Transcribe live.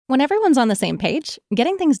When everyone's on the same page,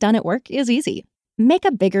 getting things done at work is easy. Make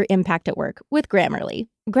a bigger impact at work with Grammarly.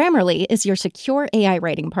 Grammarly is your secure AI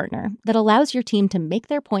writing partner that allows your team to make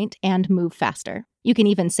their point and move faster. You can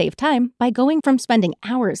even save time by going from spending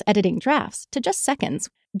hours editing drafts to just seconds.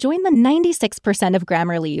 Join the 96% of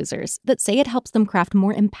Grammarly users that say it helps them craft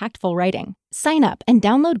more impactful writing. Sign up and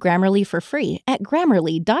download Grammarly for free at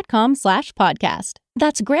grammarly.com/podcast.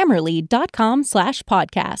 That's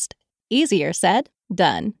grammarly.com/podcast. Easier said,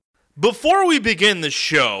 done. Before we begin the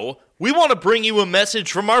show, we want to bring you a message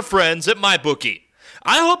from our friends at MyBookie.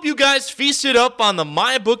 I hope you guys feasted up on the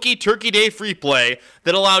MyBookie Turkey Day free play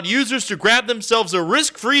that allowed users to grab themselves a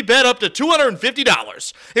risk-free bet up to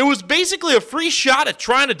 $250. It was basically a free shot at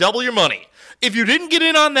trying to double your money. If you didn't get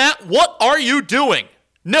in on that, what are you doing?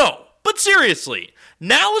 No, but seriously,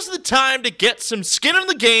 now is the time to get some skin in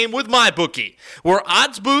the game with MyBookie, where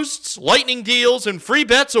odds boosts, lightning deals, and free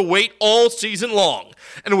bets await all season long.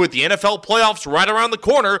 And with the NFL playoffs right around the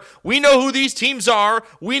corner, we know who these teams are,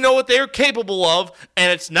 we know what they are capable of,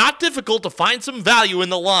 and it's not difficult to find some value in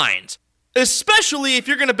the lines. Especially if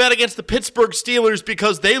you're going to bet against the Pittsburgh Steelers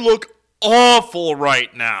because they look awful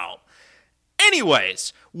right now.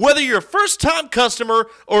 Anyways, whether you're a first-time customer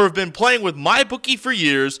or have been playing with MyBookie for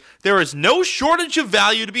years, there is no shortage of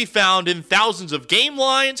value to be found in thousands of game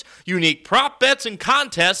lines, unique prop bets, and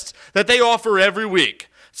contests that they offer every week.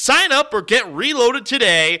 Sign up or get reloaded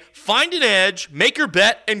today, find an edge, make your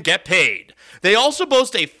bet, and get paid. They also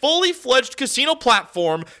boast a fully fledged casino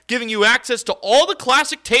platform giving you access to all the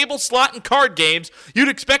classic table, slot, and card games you'd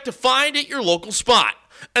expect to find at your local spot.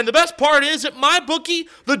 And the best part is, at MyBookie,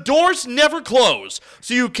 the doors never close,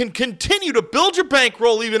 so you can continue to build your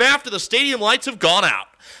bankroll even after the stadium lights have gone out.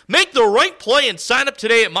 Make the right play and sign up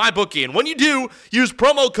today at MyBookie, and when you do, use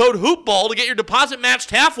promo code HOOPBALL to get your deposit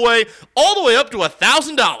matched halfway, all the way up to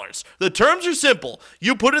 $1,000. The terms are simple.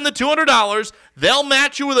 You put in the $200, they'll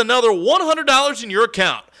match you with another $100 in your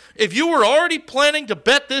account. If you were already planning to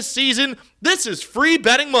bet this season, this is free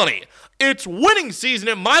betting money. It's winning season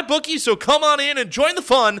at MyBookie, so come on in and join the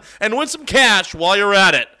fun and win some cash while you're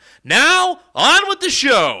at it. Now, on with the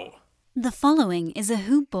show. The following is a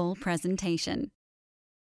Hoop Ball presentation.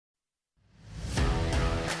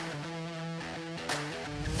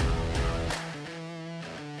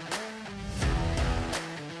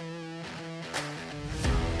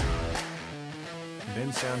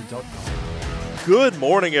 Good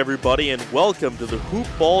morning, everybody, and welcome to the Hoop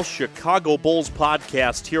Ball Chicago Bulls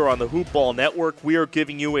podcast here on the Hoop Ball Network. We are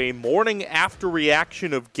giving you a morning after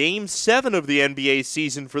reaction of Game 7 of the NBA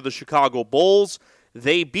season for the Chicago Bulls.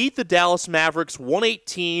 They beat the Dallas Mavericks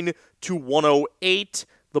 118-108.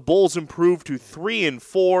 The Bulls improve to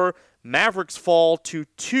 3-4. Mavericks fall to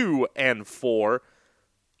 2-4.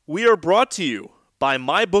 We are brought to you by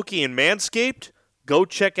MyBookie and Manscaped. Go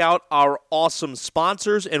check out our awesome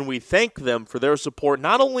sponsors, and we thank them for their support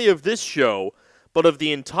not only of this show, but of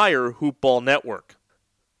the entire Hoop Ball Network.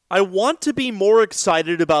 I want to be more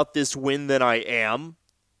excited about this win than I am,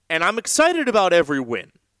 and I'm excited about every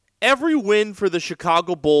win. Every win for the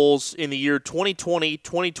Chicago Bulls in the year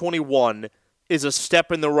 2020-2021 is a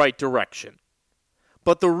step in the right direction.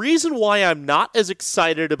 But the reason why I'm not as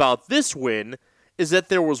excited about this win is that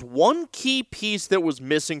there was one key piece that was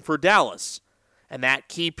missing for Dallas. And that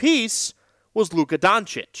key piece was Luka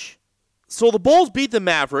Doncic. So the Bulls beat the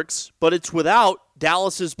Mavericks, but it's without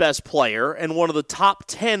Dallas's best player and one of the top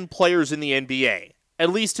 10 players in the NBA, at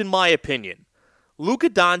least in my opinion. Luka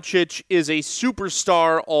Doncic is a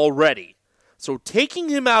superstar already, so taking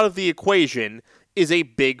him out of the equation is a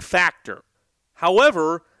big factor.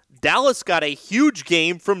 However, Dallas got a huge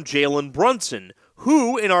game from Jalen Brunson,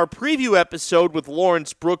 who, in our preview episode with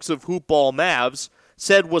Lawrence Brooks of Hoop Ball Mavs,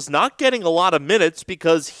 said was not getting a lot of minutes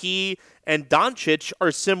because he and Doncic are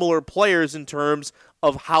similar players in terms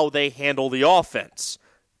of how they handle the offense.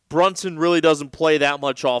 Brunson really doesn't play that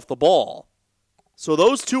much off the ball. So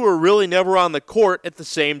those two are really never on the court at the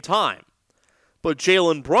same time. But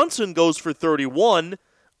Jalen Brunson goes for 31,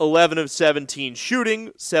 11 of 17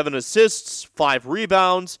 shooting, 7 assists, 5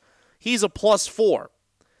 rebounds. He's a +4.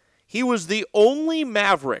 He was the only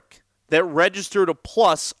Maverick that registered a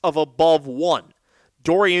plus of above 1.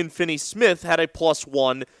 Dorian Finney-Smith had a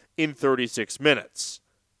 +1 in 36 minutes.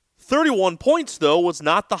 31 points, though, was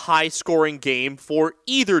not the high-scoring game for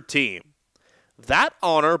either team. That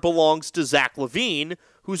honor belongs to Zach LaVine,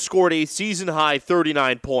 who scored a season-high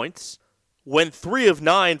 39 points, went 3 of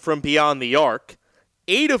 9 from beyond the arc,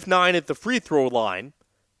 8 of 9 at the free throw line,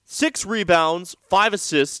 6 rebounds, 5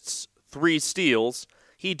 assists, 3 steals.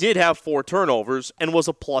 He did have 4 turnovers and was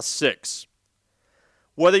a +6.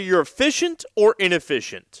 Whether you're efficient or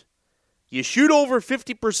inefficient, You shoot over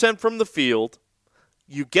 50% from the field,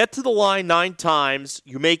 you get to the line 9 times,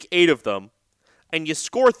 you make 8 of them, and you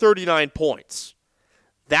score 39 points.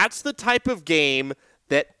 That's the type of game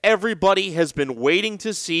that everybody has been waiting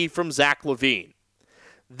to see from Zach LaVine.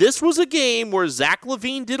 This was a game where Zach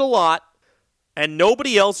LaVine did a lot, and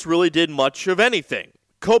nobody else really did much of anything.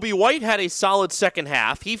 Coby White had a solid second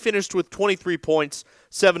half. He finished with 23 points,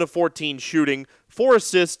 7 of 14 shooting, 4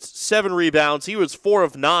 assists, 7 rebounds. He was 4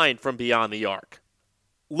 of 9 from beyond the arc.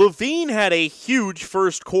 LaVine had a huge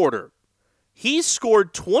first quarter. He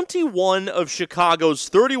scored 21 of Chicago's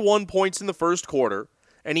 31 points in the first quarter,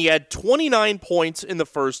 and he had 29 points in the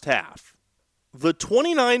first half. The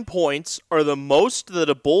 29 points are the most that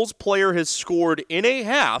a Bulls player has scored in a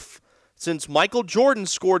half since Michael Jordan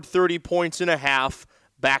scored 30 points in a half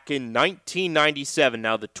back in 1997.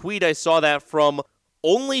 Now, the tweet I saw that from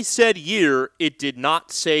only said year, it did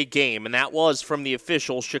not say game, and that was from the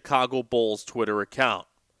official Chicago Bulls Twitter account.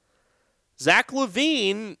 Zach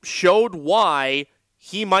LaVine showed why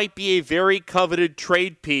he might be a very coveted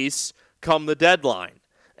trade piece come the deadline,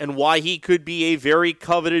 and why he could be a very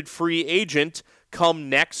coveted free agent come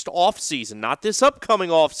next offseason. Not this upcoming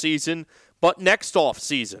offseason, but next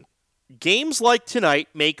offseason. Games like tonight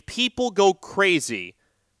make people go crazy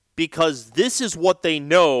because this is what they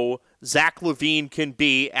know Zach LaVine can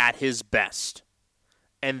be at his best.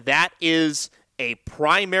 And that is a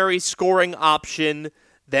primary scoring option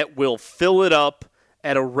that will fill it up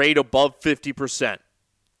at a rate above 50%.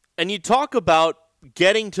 And you talk about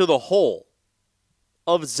getting to the hole.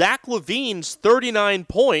 Of Zach LaVine's 39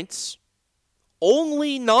 points,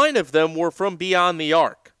 only 9 of them were from beyond the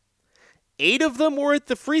arc. 8 of them were at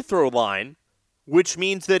the free throw line, which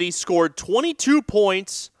means that he scored 22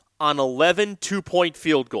 points on 11 two-point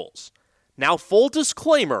field goals. Now, full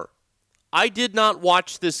disclaimer, I did not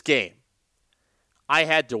watch this game. I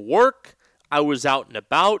had to work. I was out and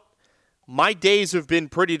about. My days have been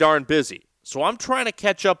pretty darn busy, so I'm trying to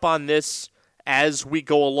catch up on this as we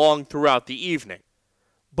go along throughout the evening.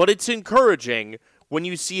 But it's encouraging when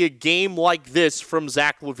you see a game like this from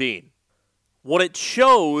Zach LaVine. What it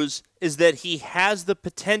shows is that he has the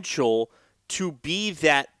potential to be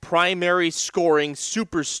that primary scoring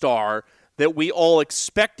superstar that we all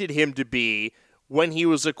expected him to be when he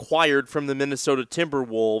was acquired from the Minnesota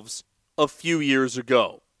Timberwolves a few years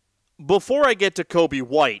ago. Before I get to Coby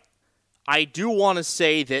White, I do want to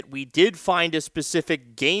say that we did find a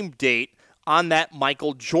specific game date on that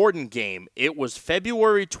Michael Jordan game. It was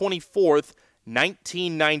February 24th,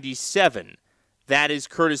 1997. That is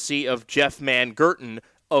courtesy of Jeff Van Gerten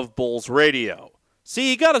of Bulls Radio. See,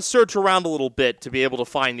 you got to search around a little bit to be able to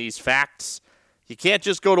find these facts. You can't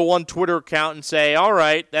just go to one Twitter account and say, all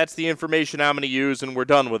right, that's the information I'm going to use and we're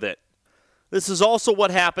done with it. This is also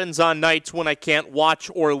what happens on nights when I can't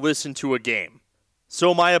watch or listen to a game.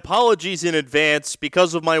 So my apologies in advance.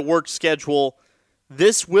 Because of my work schedule,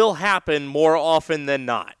 this will happen more often than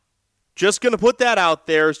not. Just going to put that out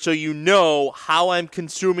there so you know how I'm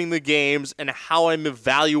consuming the games and how I'm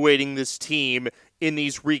evaluating this team in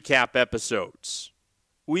these recap episodes.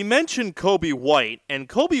 We mentioned Coby White, and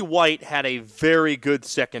Coby White had a very good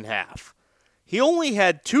second half. He only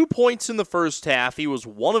had 2 points in the first half. He was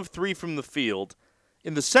 1 of 3 from the field.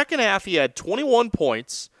 In the second half, he had 21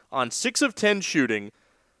 points on 6 of 10 shooting,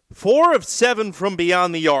 4 of 7 from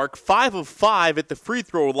beyond the arc, 5 of 5 at the free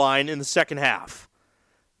throw line in the second half.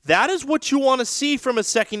 That is what you want to see from a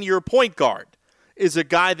second-year point guard, is a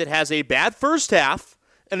guy that has a bad first half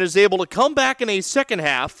and is able to come back in a second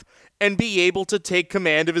half and be able to take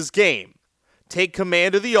command of his game, take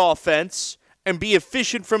command of the offense, and be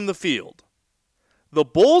efficient from the field. The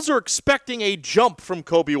Bulls are expecting a jump from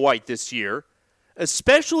Coby White this year,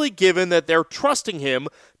 especially given that they're trusting him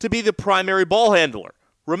to be the primary ball handler.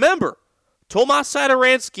 Remember, Tomas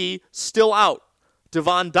Satoransky still out.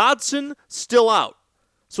 Devon Dodson still out.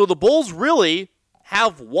 So the Bulls really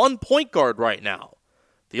have one point guard right now.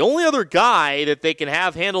 The only other guy that they can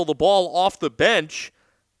have handle the ball off the bench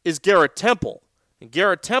is Garrett Temple. And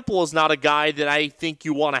Garrett Temple is not a guy that I think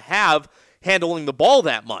you want to have handling the ball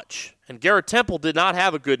that much. And Garrett Temple did not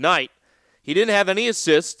have a good night. He didn't have any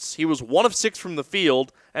assists. He was 1 of 6 from the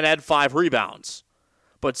field and had 5 rebounds.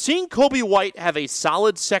 But seeing Coby White have a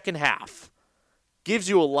solid second half gives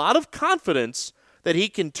you a lot of confidence that he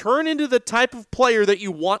can turn into the type of player that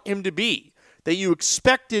you want him to be, that you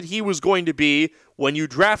expected he was going to be when you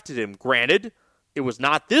drafted him. Granted, it was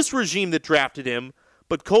not this regime that drafted him,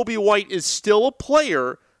 but Coby White is still a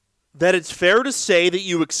player that it's fair to say that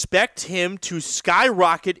you expect him to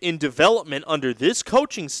skyrocket in development under this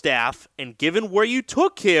coaching staff, and given where you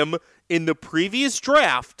took him in the previous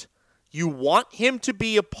draft, you want him to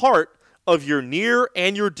be a part of your near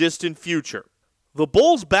and your distant future. The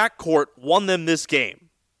Bulls' backcourt won them this game.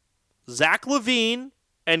 Zach LaVine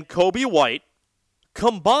and Kobe White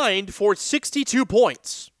combined for 62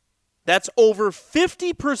 points. That's over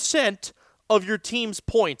 50% of your team's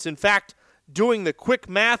points. In fact, doing the quick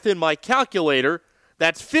math in my calculator,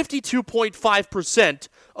 that's 52.5%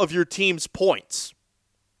 of your team's points.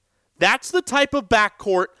 That's the type of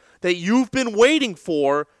backcourt that you've been waiting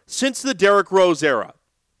for since the Derrick Rose era.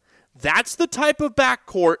 That's the type of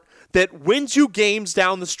backcourt that wins you games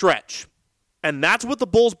down the stretch. And that's what the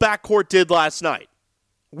Bulls' backcourt did last night.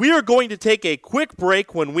 We are going to take a quick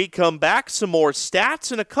break. When we come back, some more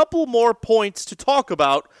stats and a couple more points to talk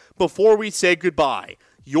about before we say goodbye.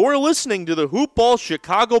 You're listening to the Hoop Ball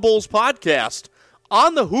Chicago Bulls podcast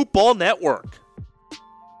on the Hoop Ball Network.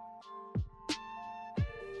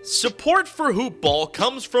 Support for Hoop Ball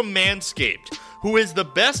comes from Manscaped, who is the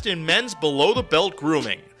best in men's below-the-belt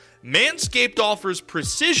grooming. Manscaped offers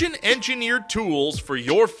precision-engineered tools for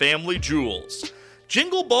your family jewels.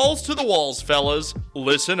 Jingle balls to the walls, fellas.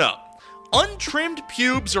 Listen up. Untrimmed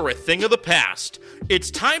pubes are a thing of the past. It's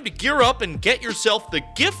time to gear up and get yourself the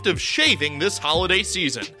gift of shaving this holiday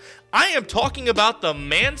season. I am talking about the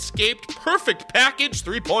Manscaped Perfect Package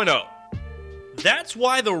 3.0. That's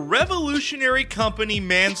why the revolutionary company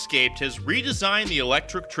Manscaped has redesigned the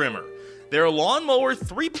electric trimmer. Their Lawnmower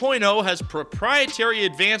 3.0 has proprietary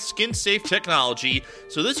advanced skin-safe technology,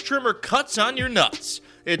 so this trimmer cuts on your nuts.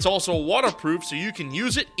 It's also waterproof, so you can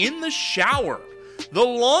use it in the shower. The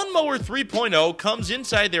Lawnmower 3.0 comes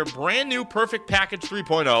inside their brand new Perfect Package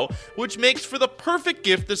 3.0, which makes for the perfect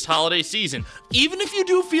gift this holiday season. Even if you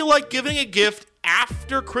do feel like giving a gift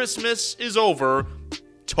after Christmas is over,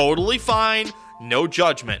 totally fine, no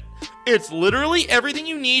judgment. It's literally everything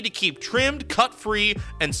you need to keep trimmed, cut-free,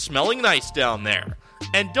 and smelling nice down there.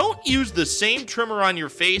 And don't use the same trimmer on your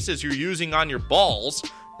face as you're using on your balls.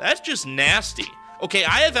 That's just nasty. Okay,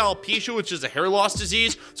 I have alopecia, which is a hair loss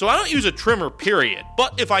disease, so I don't use a trimmer, period.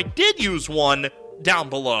 But if I did use one down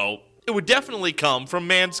below, it would definitely come from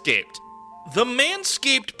Manscaped. The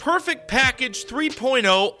Manscaped Perfect Package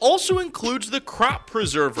 3.0 also includes the Crop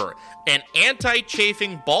Preserver, an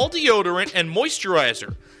anti-chafing ball deodorant and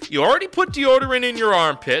moisturizer. You already put deodorant in your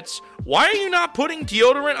armpits. Why are you not putting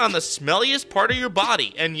deodorant on the smelliest part of your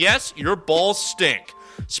body? And yes, your balls stink.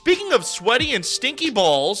 Speaking of sweaty and stinky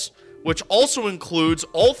balls, which also includes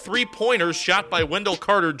all 3 pointers shot by Wendell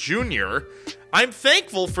Carter Jr., I'm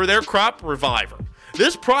thankful for their Crop Reviver.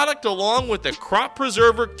 This product, along with the Crop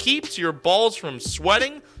Preserver, keeps your balls from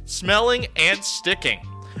sweating, smelling, and sticking.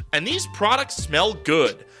 And these products smell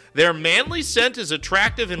good. Their manly scent is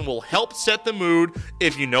attractive and will help set the mood,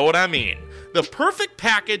 if you know what I mean. The Perfect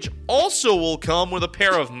Package also will come with a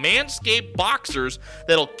pair of Manscaped boxers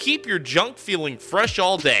that'll keep your junk feeling fresh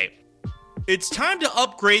all day. It's time to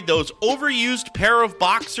upgrade those overused pair of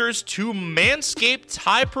boxers to Manscaped's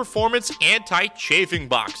high-performance anti-chafing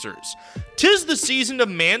boxers. 'Tis the season to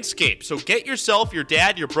Manscaped, so get yourself, your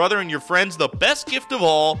dad, your brother, and your friends the best gift of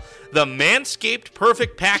all, the Manscaped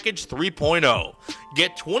Perfect Package 3.0.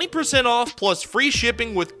 Get 20% off plus free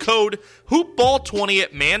shipping with code HoopBall20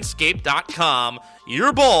 at manscaped.com.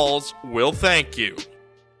 Your balls will thank you.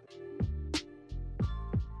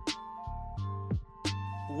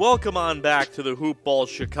 Welcome on back to the Hoop Ball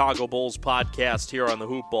Chicago Bulls podcast here on the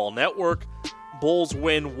Hoop Ball Network. Bulls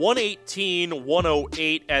win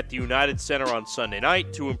 118-108 at the United Center on Sunday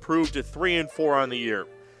night to improve to 3-4 on the year.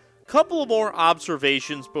 Couple of more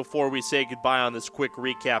observations before we say goodbye on this quick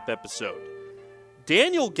recap episode.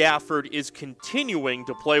 Daniel Gafford is continuing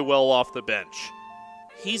to play well off the bench.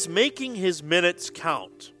 He's making his minutes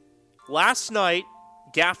count. Last night,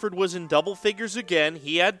 Gafford was in double figures again.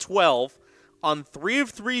 He had 12 on 3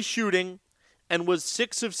 of 3 shooting and was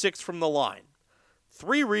 6 of 6 from the line.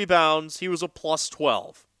 3 rebounds, he was a plus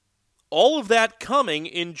 12. All of that coming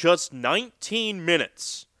in just 19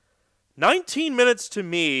 minutes. 19 minutes to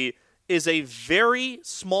me is a very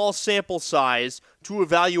small sample size to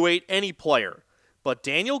evaluate any player. But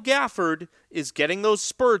Daniel Gafford is getting those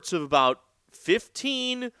spurts of about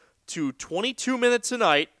 15 to 22 minutes a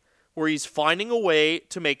night where he's finding a way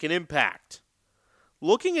to make an impact.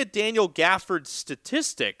 Looking at Daniel Gafford's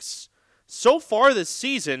statistics, so far this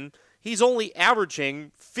season, he's only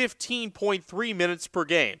averaging 15.3 minutes per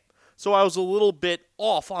game. So I was a little bit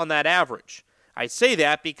off on that average. I say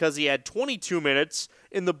that because he had 22 minutes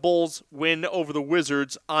in the Bulls' win over the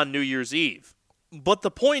Wizards on New Year's Eve. But the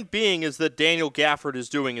point being is that Daniel Gafford is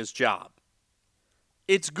doing his job.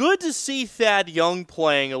 It's good to see Thad Young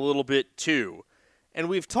playing a little bit too. And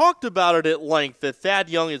we've talked about it at length that Thad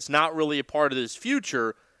Young is not really a part of this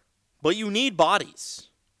future, but you need bodies.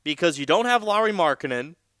 because you don't have Lauri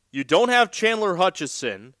Markkanen, you don't have Chandler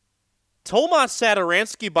Hutchison. Tomas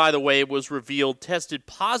Satoransky, by the way, was revealed tested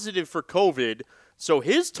positive for COVID, so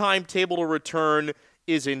his timetable to return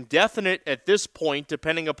is indefinite at this point,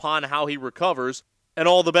 depending upon how he recovers. And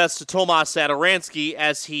all the best to Tomas Satoransky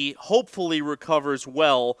as he hopefully recovers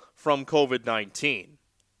well from COVID-19.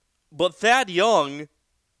 But Thad Young,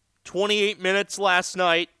 28 minutes last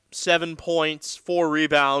night, 7 points, 4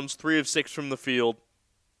 rebounds, 3 of 6 from the field.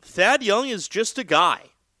 Thad Young is just a guy.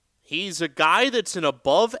 He's a guy that's an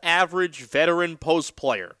above-average veteran post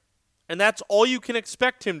player. And that's all you can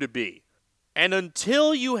expect him to be. And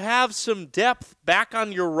until you have some depth back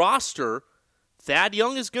on your roster, Thad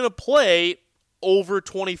Young is going to play over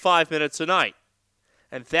 25 minutes a night.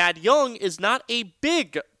 And Thad Young is not a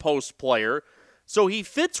big post player, so he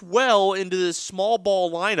fits well into this small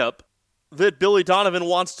ball lineup that Billy Donovan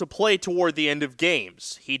wants to play toward the end of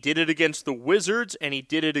games. He did it against the Wizards, and he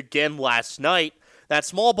did it again last night. That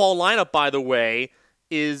small ball lineup, by the way,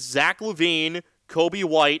 is Zach LaVine, Kobe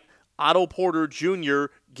White, Otto Porter Jr.,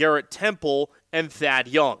 Garrett Temple, and Thad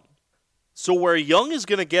Young. So where Young is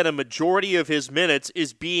going to get a majority of his minutes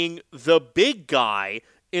is being the big guy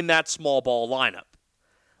in that small ball lineup.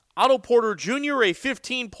 Otto Porter Jr., a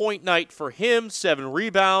 15-point night for him, 7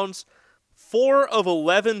 rebounds, 4 of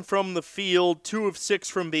 11 from the field, 2 of 6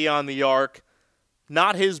 from beyond the arc.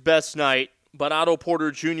 Not his best night, but Otto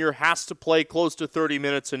Porter Jr. has to play close to 30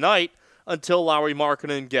 minutes a night until Lauri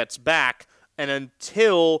Markkanen gets back and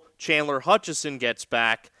until Chandler Hutchison gets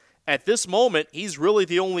back. At this moment, he's really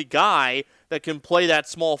the only guy that can play that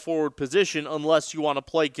small forward position unless you want to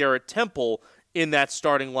play Garrett Temple in that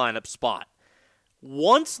starting lineup spot.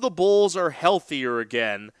 Once the Bulls are healthier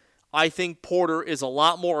again, I think Porter is a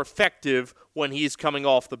lot more effective when he's coming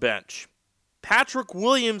off the bench. Patrick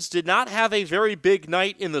Williams did not have a very big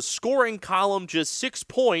night in the scoring column, just 6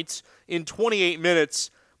 points in 28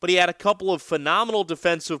 minutes, but he had a couple of phenomenal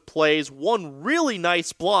defensive plays, one really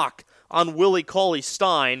nice block on Willie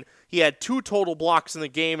Cauley-Stein. He had 2 total blocks in the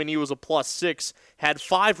game, and he was a +6, had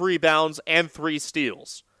 5 rebounds and 3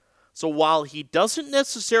 steals. So while he doesn't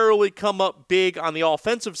necessarily come up big on the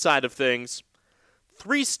offensive side of things,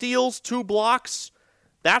 3 steals, 2 blocks,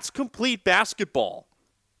 that's complete basketball.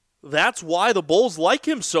 That's why the Bulls like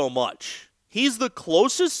him so much. He's the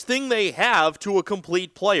closest thing they have to a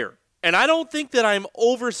complete player. And I don't think that I'm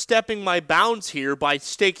overstepping my bounds here by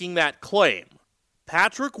staking that claim.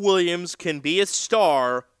 Patrick Williams can be a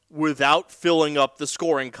star without filling up the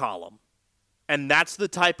scoring column. And that's the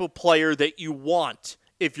type of player that you want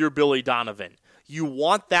if you're Billy Donovan. You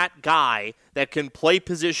want that guy that can play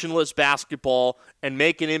positionless basketball and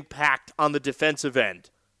make an impact on the defensive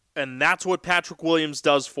end. And that's what Patrick Williams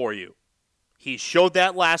does for you. He showed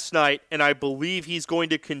that last night, and I believe he's going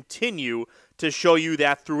to continue to show you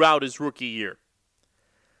that throughout his rookie year.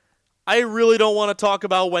 I really don't want to talk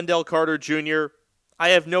about Wendell Carter Jr. I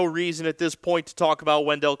have no reason at this point to talk about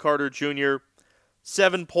Wendell Carter Jr.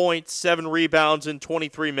 7 points, 7 rebounds in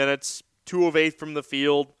 23 minutes, 2 of 8 from the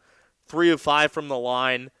field, 3 of 5 from the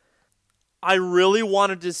line. I really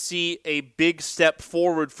wanted to see a big step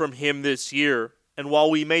forward from him this year. And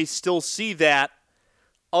while we may still see that,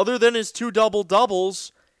 other than his 2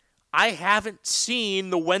 double-doubles, I haven't seen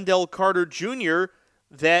the Wendell Carter Jr.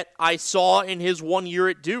 that I saw in his 1 year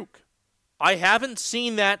at Duke. I haven't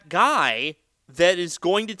seen that guy that is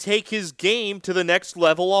going to take his game to the next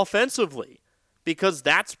level offensively. Because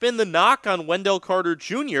that's been the knock on Wendell Carter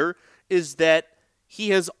Jr. is that he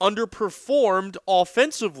has underperformed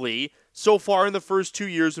offensively so far in the first 2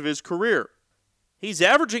 years of his career. He's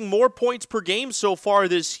averaging more points per game so far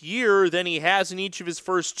this year than he has in each of his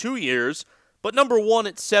first 2 years, but number 1,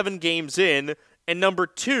 it's 7 games in, and number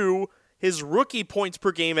 2, his rookie points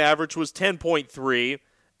per game average was 10.3,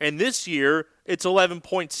 and this year it's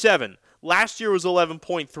 11.7. Last year was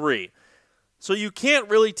 11.3. So you can't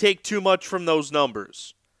really take too much from those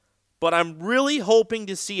numbers. But I'm really hoping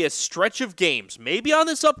to see a stretch of games, maybe on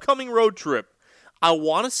this upcoming road trip. I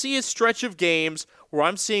want to see a stretch of games where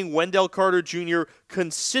I'm seeing Wendell Carter Jr.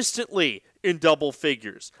 consistently in double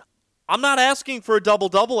figures. I'm not asking for a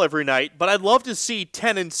double-double every night, but I'd love to see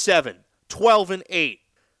 10-7, 12-8,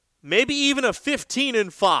 maybe even a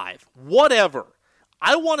 15-5, whatever.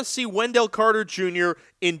 I want to see Wendell Carter Jr.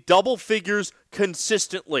 in double figures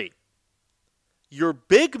consistently. Your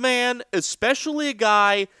big man, especially a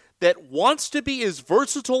guy that wants to be as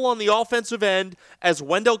versatile on the offensive end as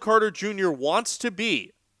Wendell Carter Jr. wants to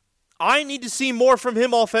be. I need to see more from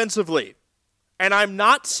him offensively. And I'm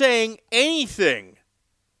not saying anything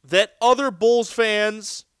that other Bulls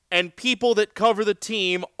fans and people that cover the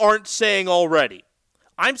team aren't saying already.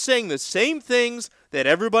 I'm saying the same things that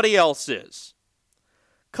everybody else is.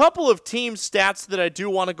 Couple of team stats that I do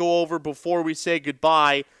want to go over before we say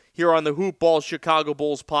goodbye here on the Hoop Ball Chicago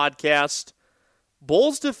Bulls podcast.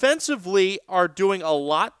 Bulls defensively are doing a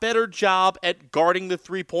lot better job at guarding the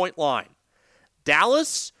three-point line.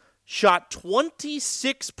 Dallas shot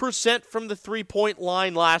 26% from the three-point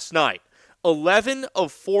line last night, 11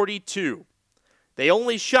 of 42. They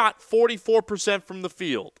only shot 44% from the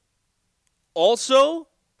field. Also,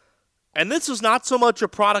 and this is not so much a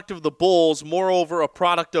product of the Bulls, moreover a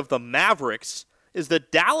product of the Mavericks, is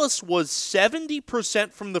that Dallas was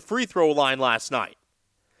 70% from the free throw line last night.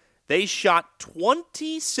 They shot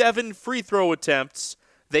 27 free throw attempts.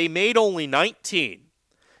 They made only 19.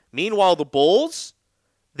 Meanwhile, the Bulls,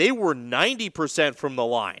 they were 90% from the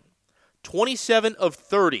line, 27 of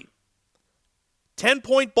 30.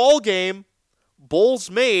 10-point ball game,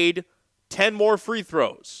 Bulls made 10 more free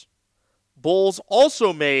throws. Bulls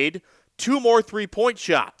also made 2 more three-point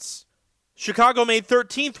shots. Chicago made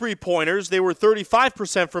 13 three-pointers. They were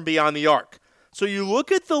 35% from beyond the arc. So you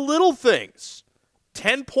look at the little things.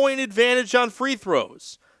 10-point advantage on free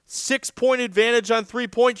throws. 6-point advantage on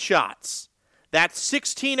three-point shots. That's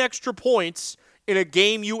 16 extra points in a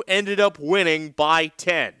game you ended up winning by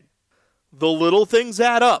 10. The little things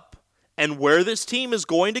add up. And where this team is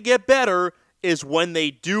going to get better is when they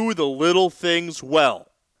do the little things well.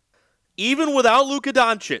 Even without Luka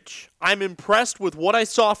Doncic, I'm impressed with what I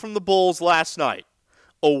saw from the Bulls last night.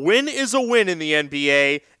 A win is a win in the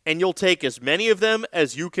NBA, and you'll take as many of them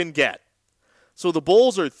as you can get. So the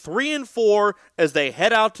Bulls are 3-4 as they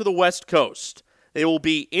head out to the West Coast. They will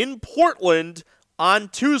be in Portland on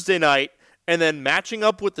Tuesday night, and then matching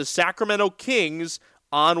up with the Sacramento Kings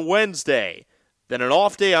on Wednesday. Then an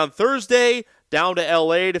off day on Thursday, down to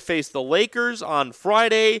LA to face the Lakers on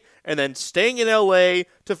Friday, and then staying in LA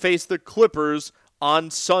to face the Clippers on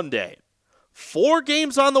Sunday. 4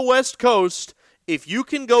 games on the West Coast. If you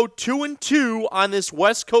can go 2-2 on this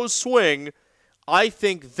West Coast swing, I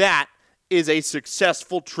think that is a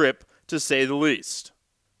successful trip, to say the least.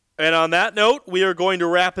 And on that note, we are going to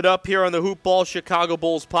wrap it up here on the Hoop Ball Chicago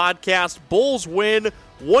Bulls podcast. Bulls win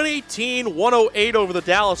 118-108 over the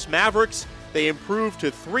Dallas Mavericks. They improve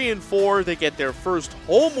to 3-4. They get their first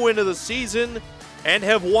home win of the season and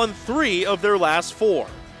have won 3 of their last 4.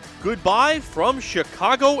 Goodbye from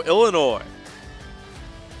Chicago, Illinois.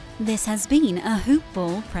 This has been a Hoop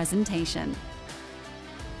Ball presentation.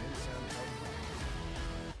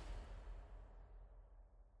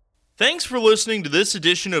 Thanks for listening to this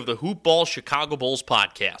edition of the Hoop Ball Chicago Bulls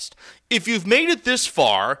podcast. If you've made it this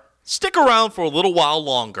far, stick around for a little while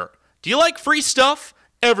longer. Do you like free stuff?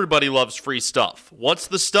 Everybody loves free stuff. What's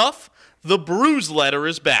the stuff? The Bruise Letter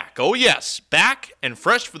is back. Oh yes, back and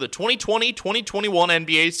fresh for the 2020-2021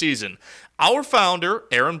 NBA season. Our founder,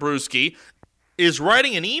 Aaron Bruski, is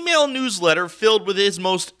writing an email newsletter filled with his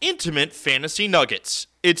most intimate fantasy nuggets.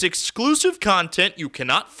 It's exclusive content you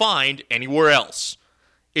cannot find anywhere else.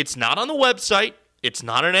 It's not on the website. It's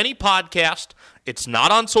not on any podcast. It's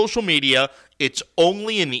not on social media. It's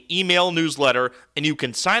only in the email newsletter, and you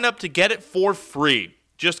can sign up to get it for free.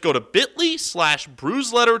 Just go to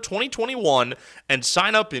bit.ly/BruiseLetter2021 and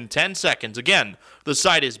sign up in 10 seconds. Again, the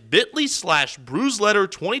site is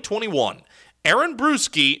bit.ly/BruiseLetter2021. Aaron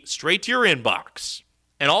Bruski, straight to your inbox.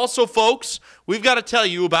 And also, folks, we've got to tell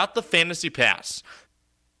you about the Fantasy Pass.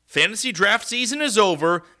 Fantasy draft season is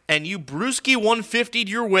over, and you Bruski 150'd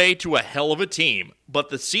your way to a hell of a team. But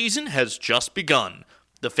the season has just begun.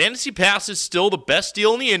 The Fantasy Pass is still the best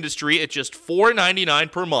deal in the industry at just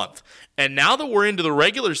 $4.99 per month. And now that we're into the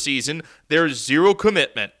regular season, there's zero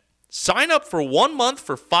commitment. Sign up for 1 month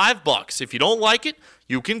for $5. If you don't like it,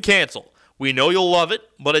 you can cancel. We know you'll love it,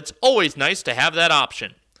 but it's always nice to have that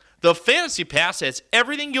option. The Fantasy Pass has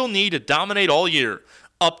everything you'll need to dominate all year.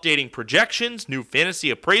 Updating projections, new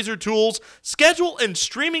fantasy appraiser tools, schedule and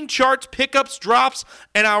streaming charts, pickups, drops,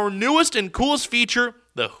 and our newest and coolest feature,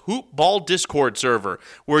 the Hoop Ball Discord server,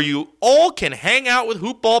 where you all can hang out with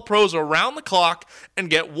Hoop Ball pros around the clock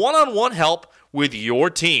and get one-on-one help with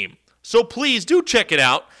your team. So please do check it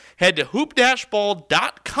out. Head to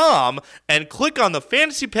hoop-ball.com and click on the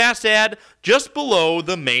Fantasy Pass ad just below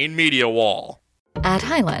the main media wall. At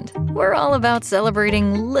Highland, we're all about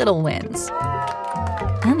celebrating little wins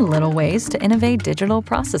and little ways to innovate digital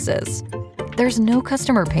processes. There's no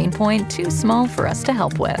customer pain point too small for us to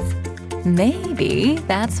help with. Maybe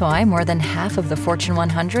that's why more than half of the Fortune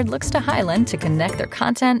 100 looks to Highland to connect their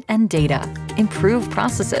content and data, improve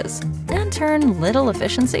processes, and turn little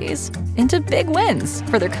efficiencies into big wins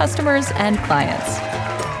for their customers and clients.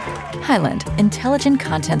 Highland, intelligent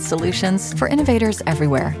content solutions for innovators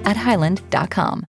everywhere at highland.com.